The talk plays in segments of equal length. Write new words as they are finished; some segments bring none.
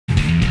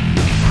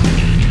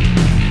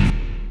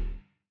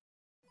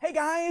Hey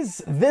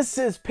guys, this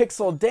is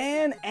Pixel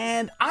Dan,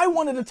 and I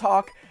wanted to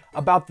talk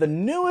about the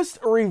newest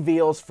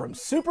reveals from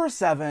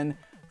Super7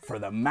 for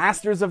the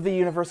Masters of the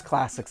Universe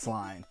Classics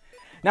line.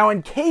 Now,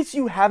 in case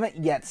you haven't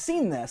yet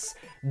seen this,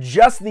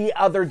 just the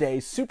other day,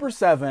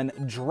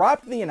 Super7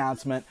 dropped the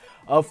announcement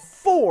of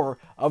 4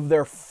 of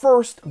their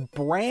first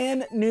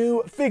brand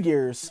new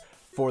figures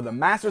for the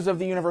Masters of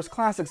the Universe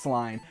Classics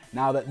line,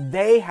 now that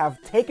they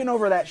have taken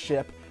over that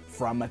ship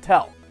from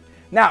Mattel.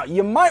 Now,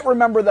 you might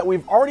remember that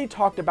we've already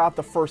talked about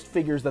the first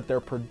figures that they're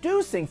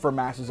producing for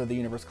Masters of the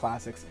Universe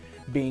Classics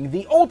being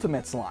the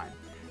Ultimates line.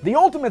 The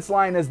Ultimates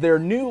line is their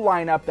new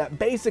lineup that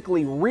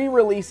basically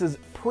re-releases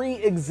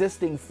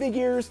pre-existing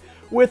figures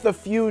with a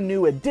few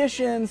new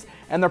additions,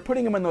 and they're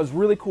putting them in those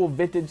really cool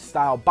vintage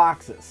style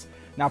boxes.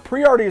 Now,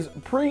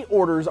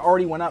 pre-orders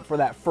already went up for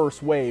that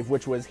first wave,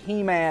 which was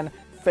He-Man,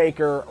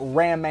 Faker,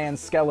 Ram Man,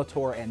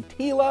 Skeletor, and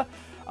Teela.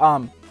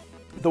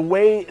 The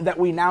way that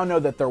we now know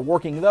that they're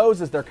working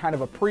those is they're kind of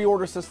a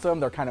pre-order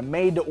system. They're kind of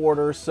made to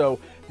order, so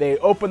they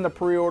open the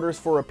pre-orders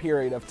for a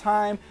period of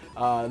time.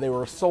 They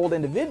were sold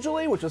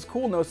individually, which was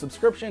cool, no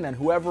subscription, and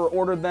whoever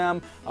ordered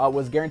them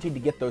was guaranteed to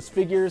get those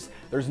figures.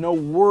 There's no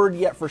word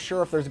yet for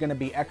sure if there's going to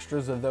be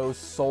extras of those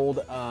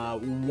sold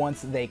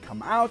once they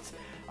come out.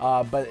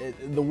 But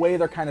the way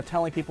they're kind of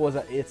telling people is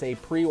that it's a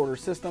pre-order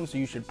system, so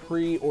you should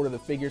pre-order the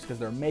figures because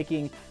they're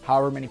making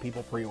however many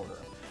people pre-order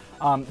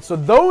them. So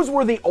those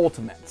were the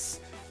Ultimates.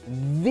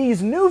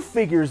 These new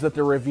figures that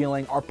they're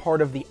revealing are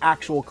part of the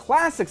actual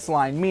Classics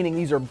line, meaning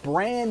these are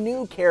brand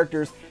new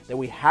characters that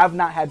we have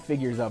not had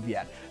figures of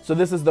yet. So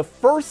this is the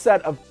first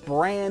set of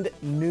brand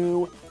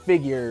new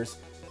figures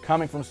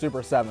coming from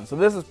Super7. So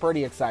this is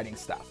pretty exciting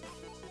stuff.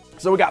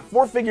 So we got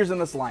 4 figures in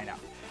this lineup.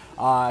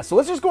 So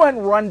let's just go ahead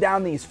and run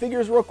down these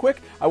figures real quick.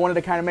 I wanted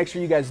to kind of make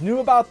sure you guys knew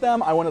about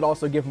them. I wanted to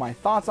also give my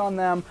thoughts on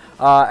them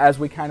as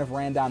we kind of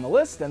ran down the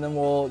list, and then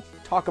we'll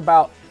talk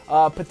about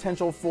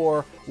potential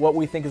for what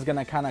we think is going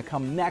to kind of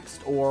come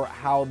next or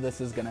how this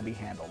is going to be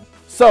handled.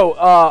 So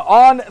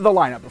on the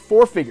lineup,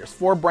 4 figures,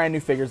 4 brand new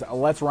figures.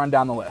 Let's run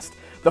down the list.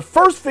 The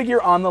first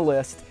figure on the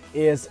list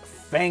is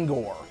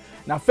Fangor.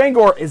 Now,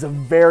 Fangor is a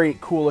very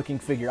cool looking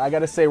figure. I got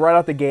to say right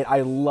out the gate,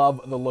 I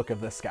love the look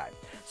of this guy.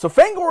 So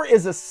Fangor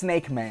is a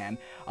snake man,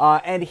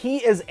 and he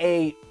is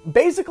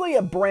basically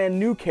a brand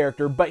new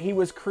character, but he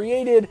was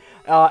created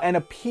and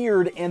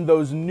appeared in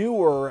those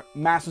newer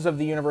Masters of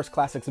the Universe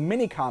Classics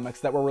mini-comics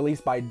that were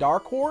released by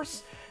Dark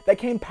Horse that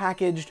came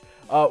packaged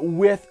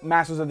with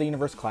Masters of the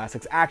Universe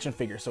Classics action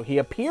figures. So he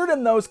appeared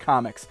in those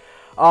comics,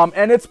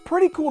 and it's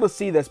pretty cool to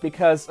see this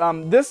because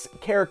this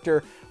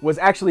character was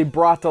actually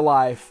brought to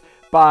life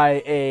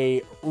by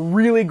a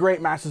really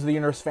great Masters of the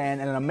Universe fan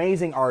and an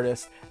amazing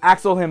artist,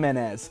 Axel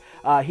Jimenez.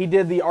 He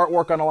did the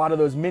artwork on a lot of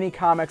those mini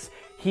comics.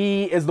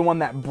 He is the one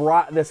that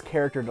brought this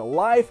character to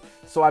life,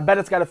 so I bet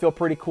it's got to feel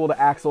pretty cool to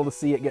Axel to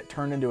see it get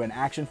turned into an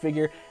action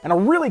figure, and a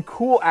really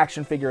cool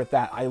action figure at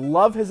that. I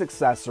love his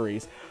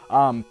accessories.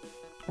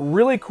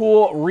 Really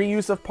cool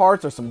reuse of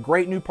parts. There's some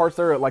great new parts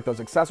there, like those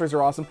accessories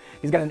are awesome.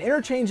 He's got an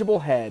interchangeable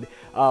head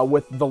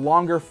with the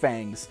longer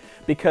fangs,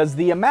 because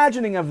the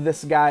imagining of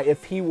this guy,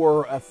 if he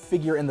were a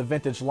figure in the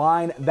vintage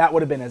line, that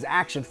would have been his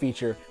action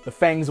feature. The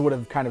fangs would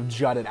have kind of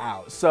jutted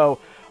out. So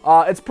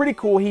it's pretty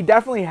cool. He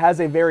definitely has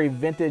a very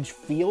vintage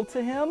feel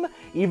to him,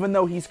 even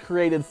though he's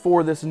created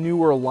for this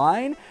newer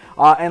line.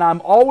 And I'm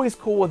always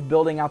cool with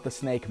building out the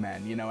Snake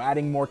Men, you know,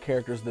 adding more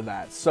characters to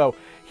that. So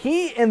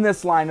he in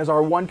this line is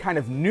our one kind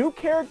of new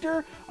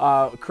character,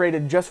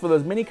 created just for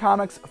those mini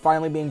comics,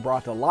 finally being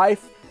brought to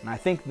life, and I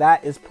think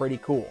that is pretty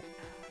cool.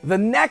 The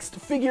next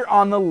figure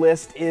on the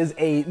list is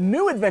a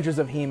new Adventures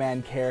of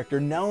He-Man character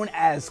known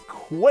as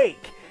Quakke.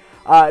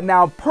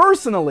 Now,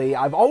 personally,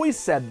 I've always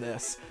said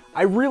this,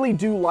 I really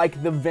do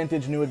like the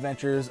vintage New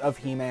Adventures of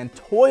He-Man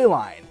toy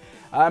line.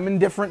 I'm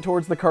indifferent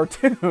towards the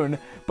cartoon,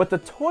 but the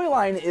toy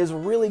line is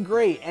really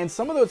great, and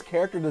some of those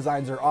character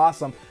designs are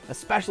awesome,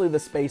 especially the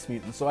Space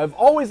Mutants. So I've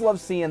always loved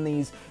seeing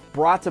these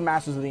brought to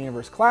Masters of the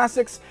Universe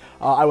Classics.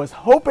 I was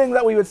hoping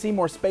that we would see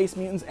more Space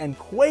Mutants, and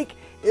Quakke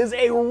is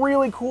a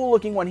really cool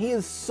looking one. He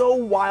is so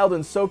wild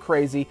and so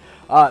crazy.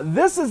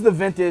 This is the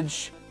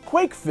vintage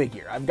Quakke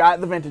figure. I've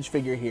got the vintage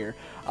figure here.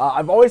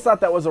 I've always thought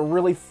that was a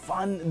really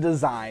fun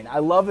design. I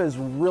love his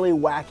really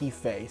wacky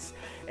face.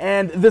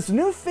 And this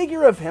new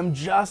figure of him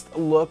just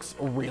looks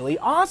really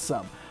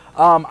awesome.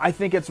 I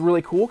think it's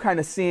really cool kind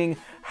of seeing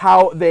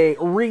how they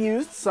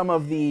reused some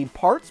of the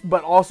parts,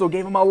 but also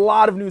gave him a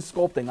lot of new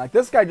sculpting. Like,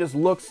 this guy just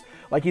looks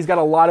like he's got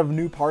a lot of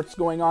new parts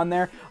going on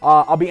there.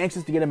 I'll be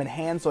anxious to get him in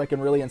hand so I can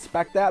really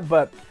inspect that,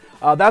 but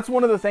that's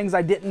one of the things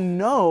I didn't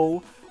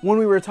know when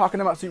we were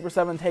talking about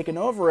Super7 taking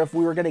over, if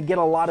we were going to get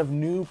a lot of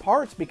new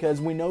parts, because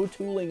we know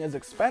tooling is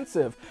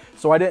expensive.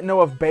 So I didn't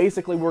know if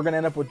basically we're going to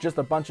end up with just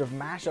a bunch of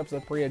mashups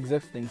of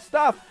pre-existing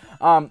stuff.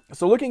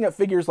 So looking at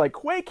figures like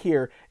Quakke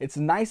here, it's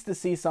nice to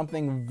see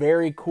something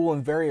very cool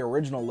and very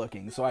original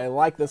looking. So I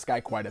like this guy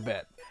quite a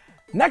bit.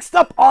 Next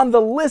up on the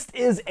list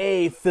is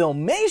a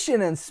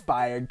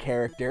Filmation-inspired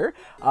character,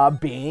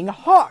 being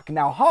Hawke.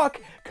 Now,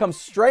 Hawke comes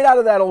straight out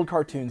of that old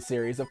cartoon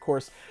series. Of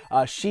course,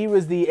 she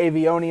was the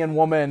Avionian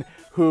woman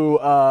who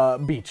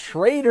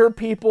betrayed her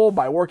people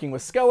by working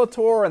with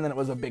Skeletor, and then it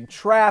was a big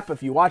trap.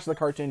 If you watch the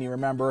cartoon, you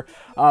remember.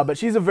 But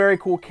she's a very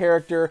cool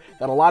character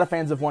that a lot of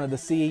fans have wanted to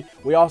see.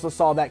 We also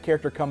saw that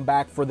character come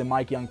back for the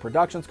Mike Young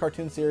Productions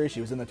cartoon series. She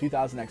was in the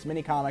 2000X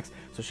mini comics,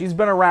 so she's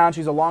been around.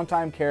 She's a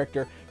longtime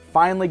character.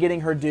 Finally getting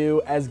her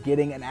due as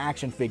getting an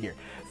action figure.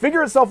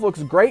 Figure itself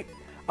looks great.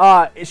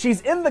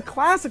 She's in the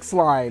Classics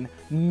line,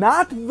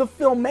 not the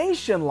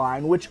Filmation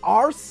line, which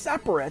are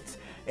separate,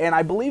 and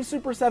I believe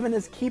Super 7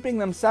 is keeping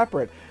them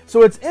separate.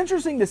 So it's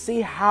interesting to see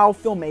how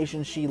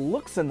Filmation she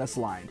looks in this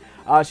line.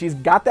 She's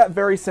got that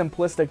very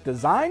simplistic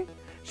design.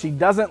 She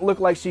doesn't look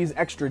like she's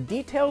extra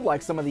detailed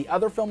like some of the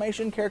other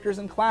Filmation characters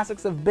in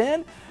Classics have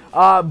been,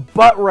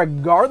 but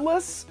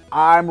regardless,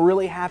 I'm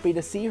really happy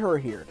to see her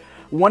here.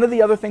 One of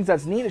the other things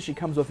that's neat is she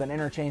comes with an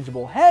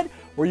interchangeable head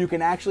where you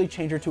can actually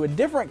change her to a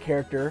different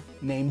character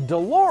named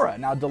Delora.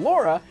 Now,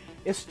 Delora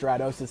is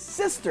Stratos'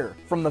 sister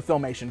from the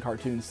Filmation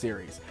cartoon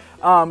series.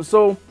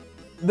 So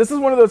this is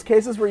one of those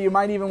cases where you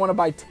might even want to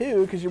buy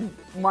two because you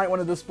might want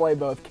to display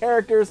both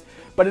characters,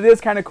 but it is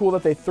kind of cool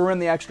that they threw in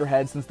the extra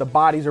head since the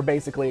bodies are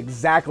basically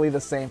exactly the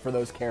same for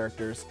those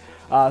characters.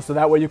 So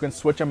that way you can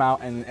switch them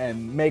out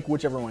and make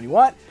whichever one you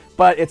want.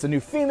 But it's a new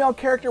female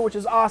character, which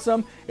is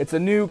awesome. It's a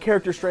new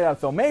character straight out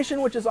of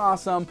Filmation, which is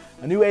awesome.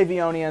 A new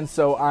Avionian,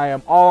 so I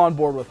am all on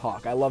board with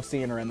Hawke. I love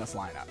seeing her in this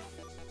lineup.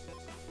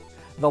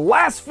 The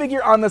last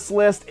figure on this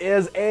list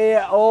is a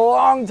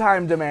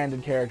long-time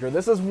demanded character.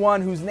 This is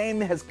one whose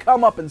name has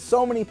come up in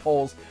so many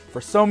polls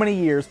for so many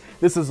years.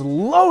 This is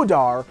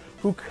Lodar,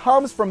 who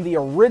comes from the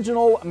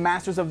original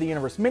Masters of the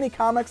Universe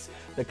mini-comics,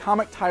 the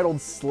comic titled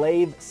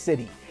Slave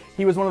City.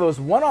 He was one of those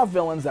one-off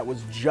villains that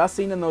was just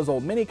seen in those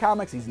old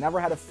mini-comics. He's never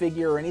had a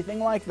figure or anything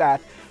like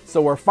that.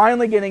 So we're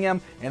finally getting him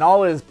in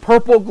all his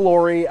purple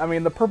glory. I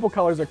mean, the purple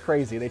colors are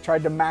crazy. They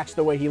tried to match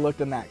the way he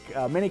looked in that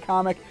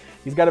mini-comic.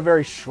 He's got a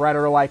very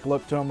Shredder-like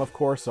look to him, of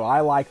course, so I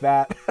like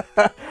that.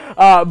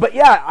 But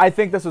yeah, I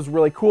think this is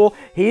really cool.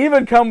 He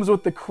even comes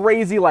with the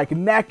crazy like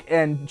neck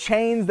and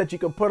chains that you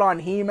could put on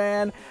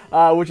He-Man,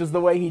 which is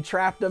the way he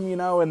trapped him, you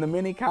know, in the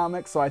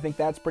mini-comics. So I think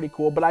that's pretty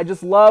cool. But I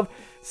just love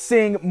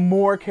seeing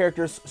more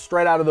characters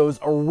straight out of those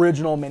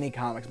original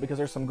mini-comics because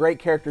there's some great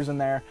characters in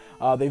there.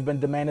 They've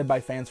been demanded by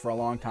fans for a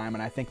long time,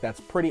 and I think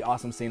that's pretty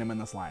awesome seeing them in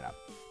this lineup.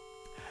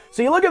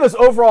 So you look at this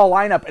overall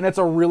lineup, and it's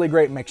a really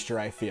great mixture,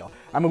 I feel.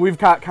 I mean, we've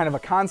got kind of a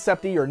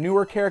concept-y or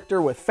newer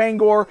character with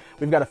Fangor.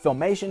 We've got a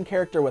Filmation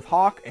character with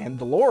Hawke and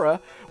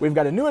Delora. We've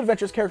got a New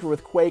Adventures character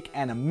with Quakke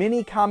and a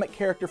mini-comic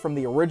character from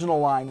the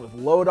original line with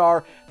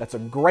Lodar. That's a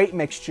great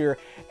mixture.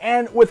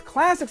 And with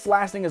Classics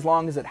lasting as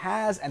long as it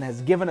has and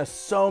has given us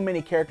so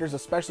many characters,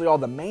 especially all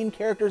the main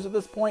characters at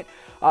this point,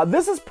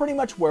 this is pretty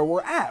much where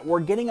we're at. We're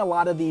getting a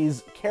lot of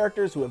these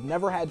characters who have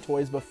never had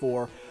toys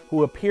before,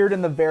 who appeared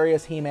in the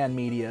various He-Man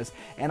medias,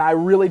 and I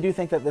really do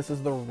think that this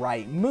is the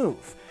right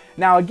move.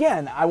 Now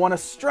again, I want to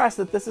stress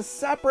that this is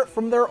separate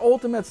from their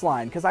Ultimates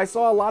line, because I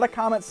saw a lot of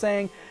comments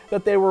saying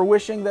that they were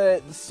wishing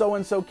that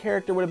so-and-so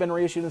character would have been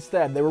reissued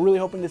instead. They were really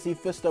hoping to see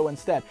Fisto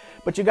instead.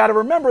 But you got to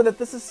remember that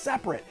this is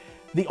separate.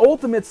 The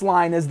Ultimates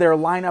line is their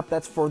lineup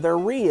that's for their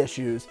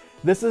reissues.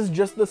 This is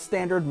just the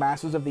standard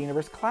Masters of the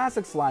Universe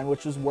Classics line,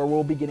 which is where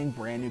we'll be getting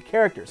brand new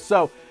characters.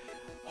 So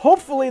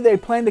hopefully they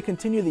plan to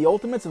continue the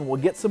Ultimates and we'll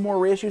get some more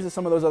reissues of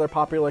some of those other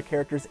popular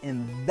characters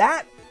in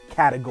that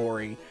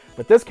category.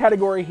 But this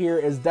category here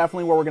is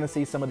definitely where we're going to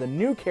see some of the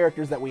new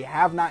characters that we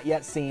have not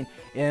yet seen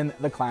in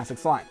the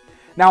Classics line.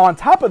 Now on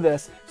top of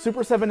this,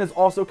 Super 7 is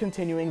also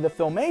continuing the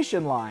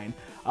Filmation line,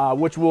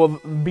 which will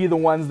be the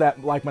ones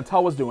that, like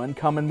Mattel was doing,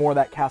 come in more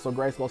that Castle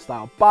Grayskull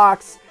style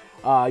box,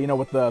 you know,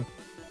 with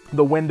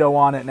the window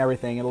on it and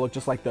everything. It'll look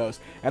just like those.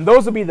 And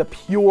those will be the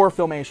pure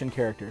Filmation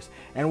characters.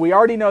 And we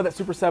already know that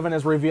Super 7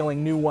 is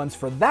revealing new ones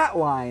for that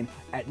line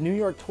at New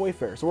York Toy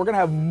Fair. So we're going to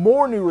have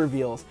more new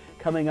reveals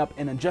coming up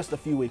in just a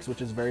few weeks,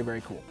 which is very,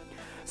 very cool.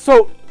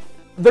 So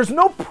there's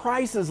no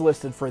prices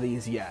listed for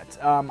these yet.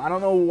 I don't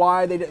know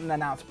why they didn't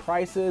announce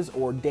prices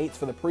or dates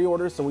for the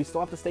pre-orders, so we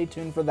still have to stay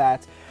tuned for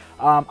that.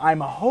 I'm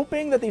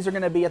hoping that these are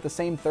going to be at the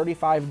same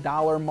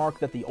 $35 mark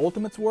that the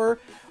Ultimates were.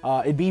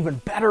 It'd be even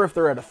better if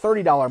they're at a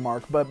 $30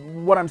 mark, but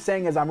what I'm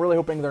saying is I'm really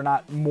hoping they're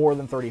not more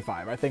than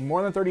 $35. I think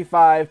more than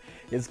 $35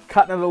 is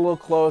cutting it a little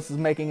close, is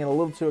making it a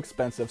little too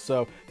expensive,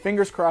 so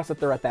fingers crossed that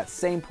they're at that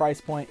same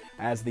price point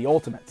as the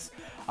Ultimates.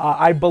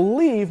 I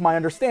believe, my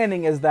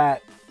understanding is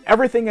that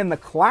everything in the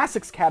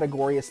Classics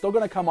category is still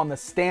going to come on the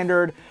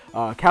standard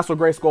Castle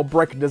Grayskull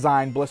brick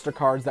design blister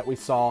cards that we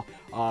saw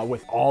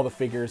with all the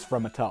figures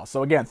from Mattel.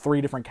 So again, 3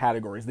 different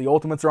categories. The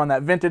Ultimates are on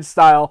that vintage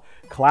style,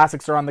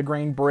 Classics are on the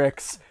green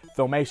bricks,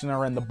 Filmation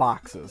are in the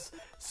boxes.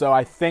 So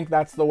I think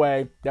that's the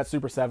way that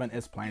Super 7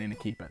 is planning to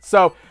keep it.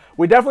 So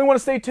we definitely want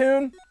to stay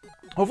tuned.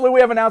 Hopefully we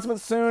have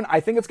announcements soon. I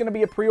think it's going to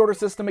be a pre-order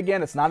system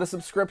again. It's not a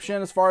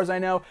subscription as far as I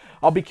know.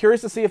 I'll be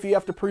curious to see if you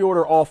have to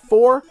pre-order all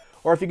 4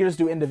 or if you could just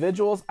do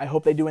individuals. I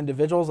hope they do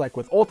individuals like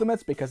with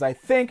Ultimates, because I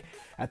think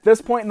at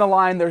this point in the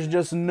line, there's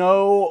just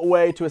no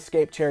way to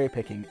escape cherry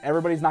picking.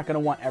 Everybody's not going to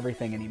want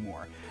everything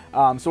anymore.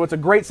 So it's a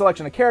great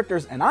selection of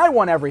characters, and I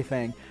want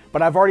everything,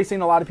 but I've already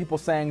seen a lot of people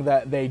saying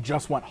that they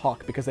just want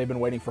Hawke because they've been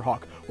waiting for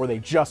Hawke, or they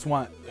just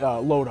want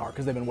Lodar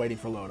because they've been waiting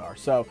for Lodar.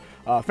 So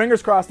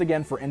fingers crossed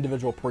again for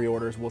individual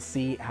pre-orders. We'll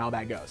see how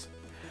that goes.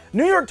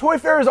 New York Toy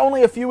Fair is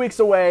only a few weeks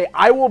away.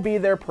 I will be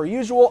there per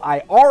usual. I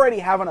already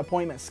have an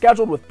appointment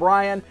scheduled with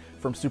Brian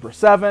from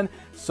Super7,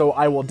 so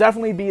I will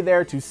definitely be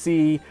there to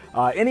see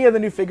any of the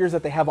new figures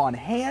that they have on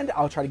hand.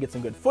 I'll try to get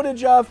some good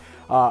footage of.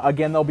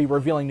 Again, they'll be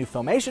revealing new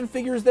Filmation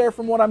figures there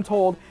from what I'm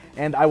told,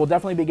 and I will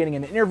definitely be getting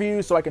an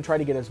interview so I can try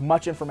to get as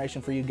much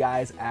information for you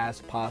guys as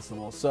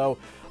possible. So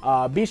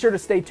be sure to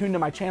stay tuned to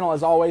my channel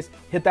as always.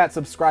 Hit that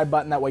subscribe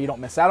button, that way you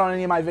don't miss out on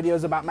any of my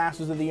videos about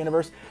Masters of the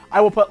Universe.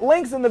 I will put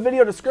links in the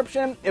video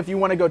description if you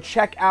want to go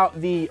check out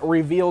the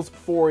reveals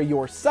for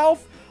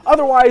yourself.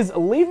 Otherwise,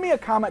 leave me a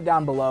comment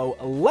down below.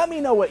 Let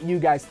me know what you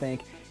guys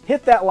think.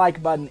 Hit that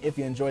like button if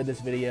you enjoyed this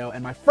video.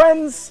 And my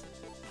friends,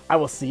 I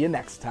will see you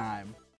next time.